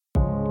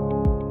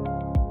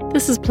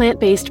This is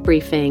Plant-Based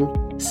Briefing.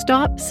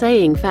 Stop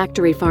Saying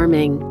Factory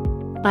Farming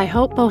by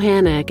Hope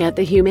Bohanec at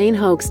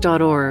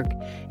thehumanehoax.org.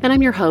 And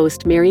I'm your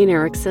host, Marian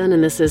Erickson,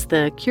 and this is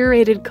the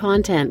curated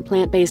content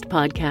plant-based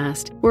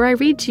podcast where I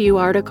read to you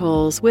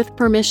articles with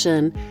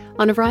permission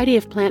on a variety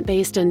of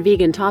plant-based and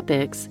vegan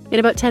topics in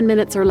about 10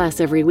 minutes or less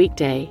every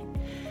weekday.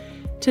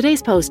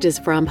 Today's post is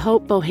from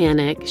Hope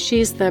Bohanec.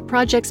 She's the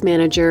projects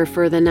manager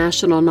for the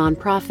national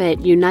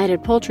nonprofit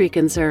United Poultry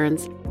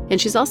Concerns, and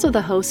she's also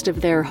the host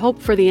of their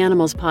Hope for the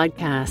Animals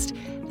podcast.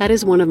 That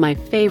is one of my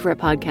favorite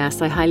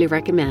podcasts I highly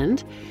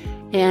recommend.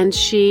 And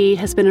she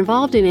has been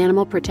involved in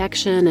animal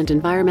protection and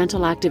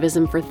environmental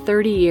activism for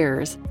 30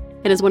 years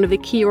and is one of the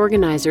key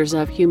organizers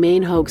of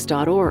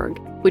humanehoax.org,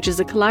 which is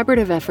a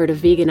collaborative effort of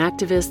vegan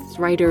activists,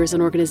 writers,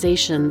 and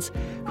organizations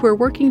who are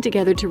working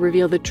together to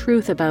reveal the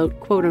truth about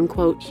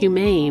quote-unquote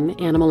humane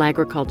animal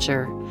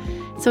agriculture.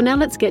 So now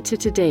let's get to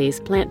today's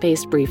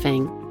plant-based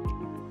briefing.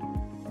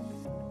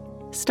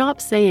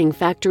 Stop Saying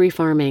Factory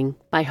Farming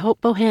by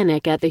Hope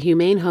Bohanec at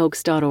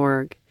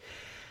thehumanehoax.org.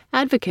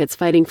 Advocates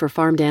fighting for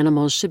farmed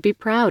animals should be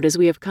proud as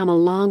we have come a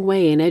long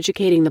way in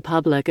educating the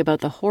public about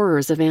the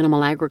horrors of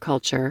animal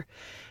agriculture.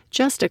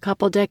 Just a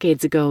couple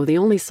decades ago, the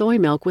only soy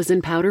milk was in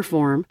powder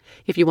form.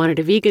 If you wanted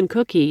a vegan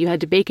cookie, you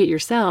had to bake it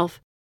yourself.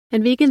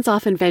 And vegans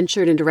often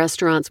ventured into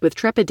restaurants with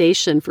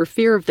trepidation for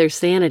fear of their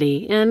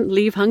sanity and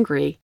leave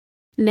hungry.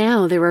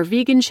 Now there are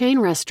vegan chain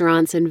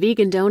restaurants and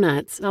vegan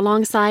donuts,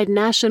 alongside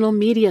national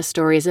media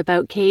stories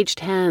about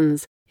caged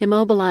hens,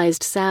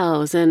 immobilized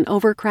sows, and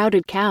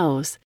overcrowded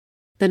cows.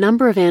 The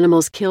number of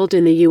animals killed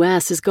in the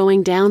U.S. is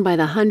going down by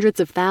the hundreds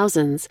of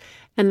thousands,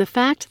 and the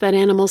fact that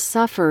animals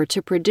suffer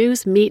to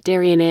produce meat,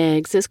 dairy, and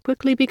eggs is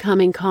quickly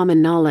becoming common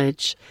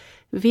knowledge.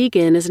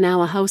 Vegan is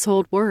now a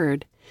household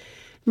word.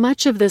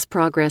 Much of this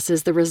progress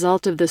is the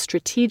result of the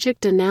strategic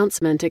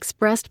denouncement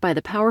expressed by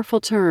the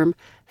powerful term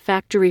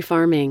factory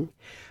farming.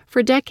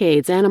 For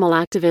decades, animal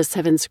activists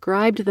have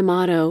inscribed the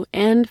motto,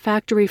 "End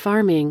Factory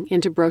Farming,"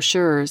 into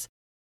brochures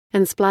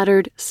and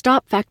splattered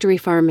 "Stop Factory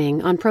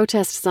Farming" on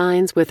protest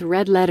signs with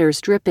red letters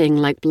dripping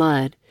like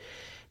blood.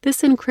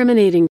 This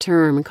incriminating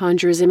term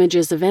conjures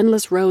images of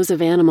endless rows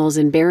of animals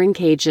in barren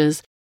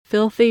cages,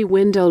 filthy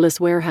windowless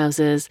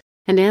warehouses,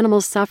 and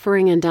animals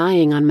suffering and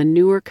dying on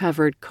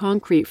manure-covered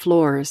concrete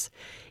floors,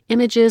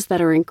 images that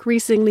are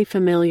increasingly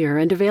familiar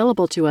and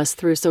available to us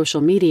through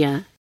social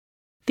media.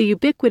 The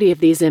ubiquity of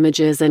these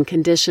images and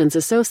conditions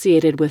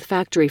associated with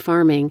factory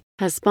farming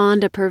has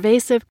spawned a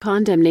pervasive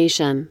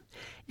condemnation.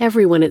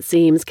 Everyone, it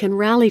seems, can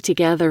rally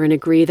together and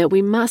agree that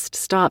we must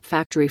stop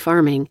factory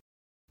farming.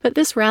 But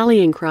this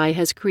rallying cry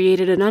has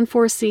created an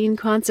unforeseen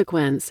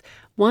consequence,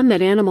 one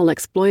that animal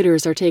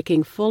exploiters are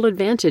taking full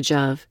advantage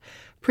of.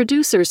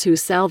 Producers who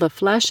sell the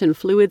flesh and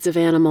fluids of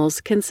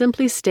animals can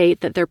simply state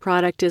that their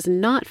product is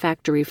not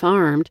factory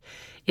farmed.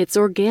 It's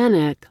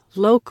organic,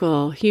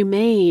 local,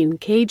 humane,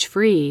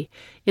 cage-free.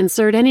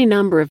 Insert any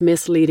number of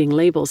misleading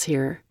labels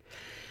here.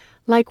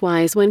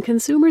 Likewise, when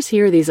consumers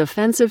hear these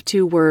offensive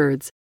two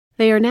words,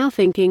 they are now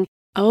thinking,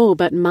 "Oh,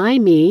 but my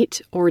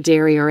meat, or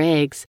dairy or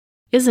eggs,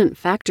 isn't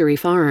factory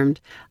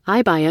farmed.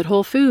 I buy at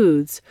Whole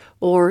Foods,"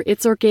 or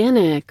 "it's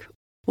organic,"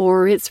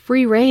 or "it's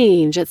free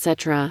range,"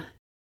 etc.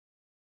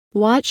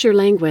 Watch your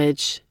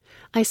language.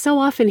 I so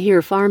often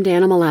hear farmed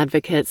animal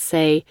advocates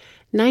say,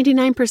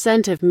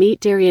 99% of meat,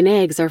 dairy, and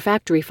eggs are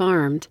factory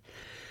farmed.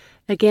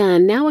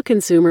 Again, now a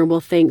consumer will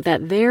think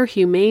that their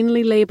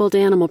humanely labeled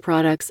animal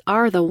products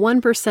are the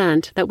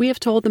 1% that we have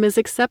told them is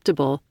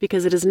acceptable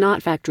because it is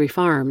not factory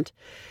farmed.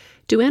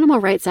 Do animal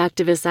rights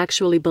activists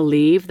actually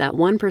believe that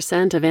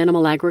 1% of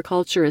animal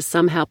agriculture is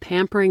somehow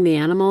pampering the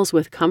animals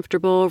with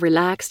comfortable,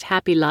 relaxed,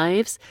 happy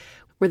lives,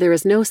 where there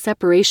is no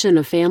separation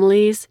of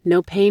families,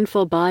 no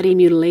painful body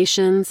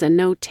mutilations, and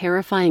no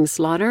terrifying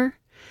slaughter?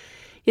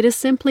 It is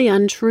simply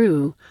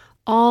untrue.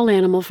 All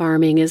animal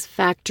farming is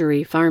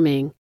factory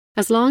farming.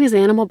 As long as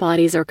animal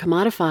bodies are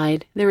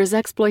commodified, there is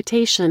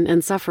exploitation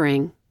and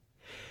suffering.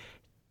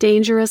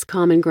 Dangerous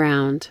common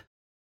ground.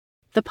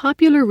 The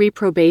popular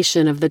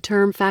reprobation of the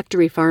term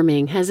factory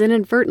farming has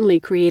inadvertently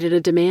created a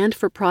demand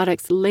for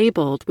products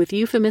labeled with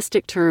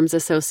euphemistic terms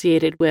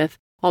associated with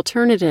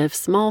alternative,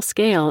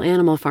 small-scale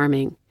animal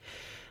farming.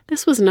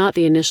 This was not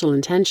the initial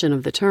intention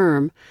of the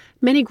term.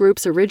 Many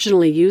groups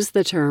originally used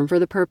the term for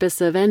the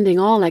purpose of ending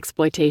all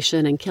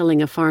exploitation and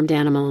killing of farmed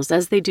animals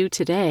as they do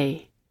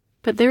today.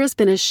 But there has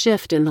been a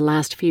shift in the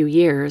last few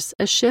years,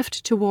 a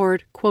shift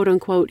toward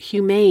quote-unquote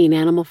humane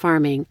animal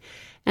farming,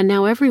 and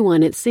now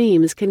everyone, it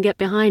seems, can get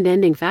behind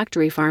ending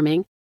factory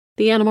farming,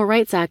 the animal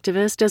rights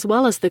activists as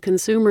well as the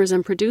consumers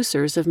and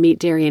producers of meat,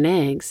 dairy, and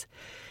eggs.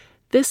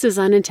 This is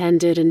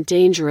unintended and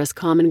dangerous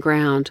common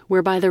ground,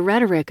 whereby the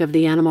rhetoric of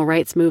the animal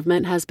rights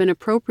movement has been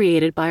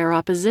appropriated by our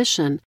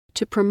opposition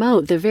to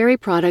promote the very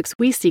products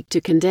we seek to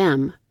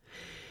condemn.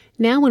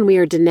 Now when we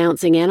are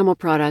denouncing animal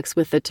products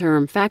with the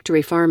term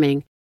factory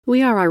farming,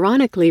 we are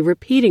ironically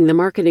repeating the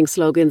marketing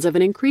slogans of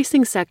an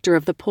increasing sector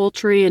of the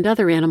poultry and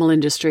other animal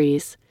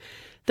industries.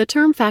 The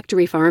term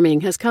factory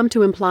farming has come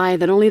to imply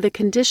that only the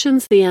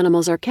conditions the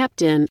animals are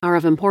kept in are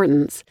of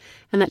importance,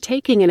 and that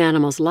taking an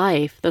animal's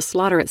life, the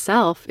slaughter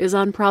itself, is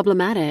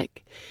unproblematic.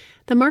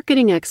 The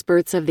marketing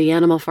experts of the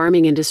animal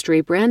farming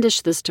industry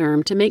brandish this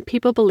term to make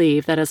people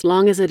believe that as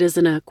long as it is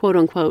in a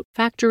quote-unquote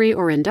factory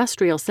or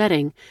industrial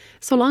setting,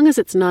 so long as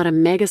it's not a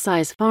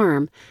mega-sized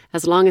farm,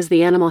 as long as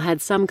the animal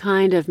had some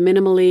kind of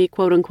minimally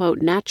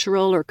quote-unquote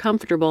natural or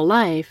comfortable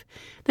life,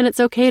 then it's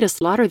okay to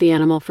slaughter the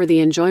animal for the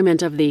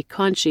enjoyment of the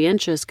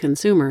conscientious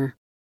consumer.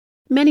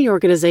 Many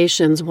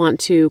organizations want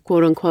to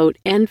quote-unquote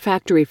end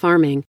factory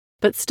farming,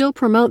 but still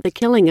promote the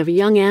killing of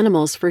young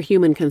animals for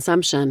human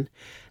consumption.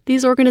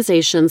 These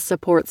organizations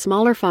support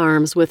smaller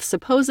farms with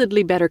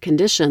supposedly better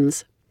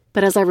conditions,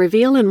 but as I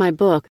reveal in my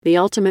book, The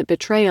Ultimate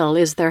Betrayal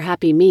is Their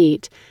Happy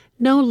Meat,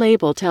 no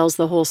label tells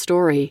the whole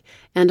story,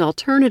 and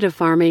alternative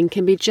farming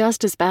can be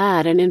just as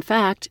bad and, in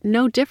fact,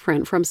 no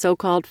different from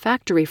so-called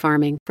factory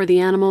farming for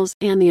the animals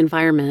and the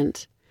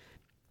environment.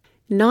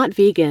 Not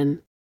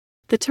vegan.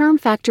 The term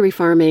factory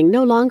farming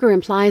no longer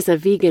implies a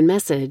vegan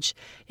message.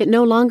 It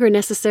no longer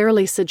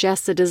necessarily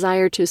suggests a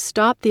desire to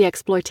stop the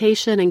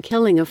exploitation and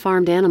killing of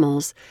farmed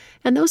animals,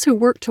 and those who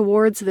work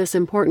towards this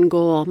important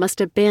goal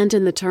must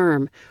abandon the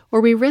term,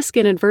 or we risk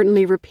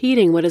inadvertently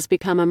repeating what has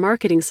become a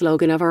marketing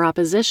slogan of our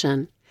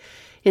opposition.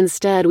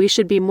 Instead, we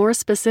should be more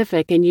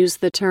specific and use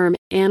the term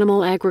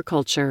animal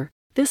agriculture.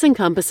 This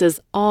encompasses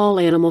all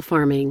animal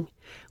farming.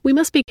 We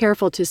must be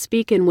careful to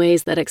speak in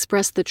ways that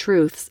express the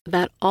truths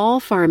that all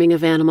farming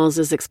of animals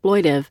is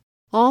exploitive,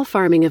 all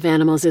farming of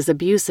animals is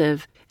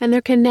abusive, and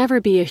there can never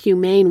be a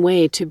humane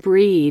way to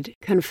breed,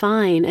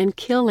 confine, and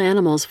kill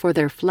animals for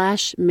their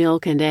flesh,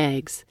 milk, and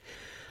eggs.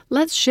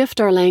 Let's shift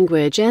our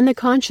language and the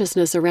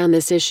consciousness around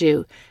this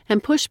issue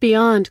and push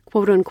beyond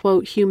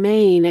quote-unquote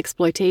humane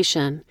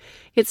exploitation.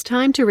 It's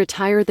time to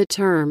retire the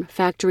term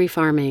factory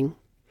farming.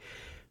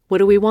 What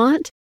do we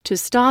want? To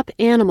stop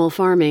animal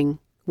farming.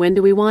 When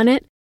do we want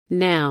it?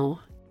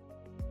 Now.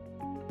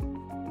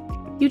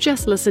 You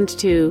just listened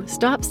to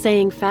Stop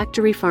Saying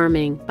Factory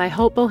Farming by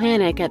Hope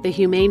Bohanec at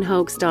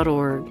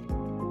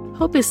thehumanehoax.org.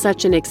 Hope is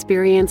such an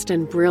experienced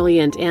and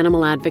brilliant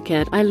animal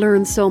advocate. I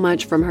learned so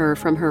much from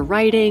her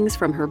writings,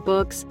 from her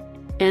books,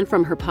 and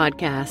from her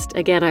podcast.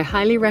 Again, I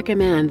highly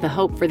recommend the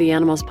Hope for the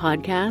Animals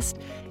podcast.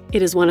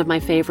 It is one of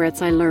my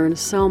favorites. I learned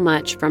so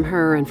much from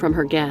her and from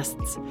her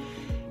guests.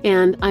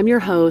 And I'm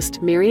your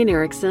host, Marian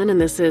Erickson, and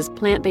this is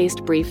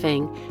Plant-Based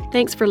Briefing.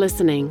 Thanks for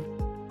listening.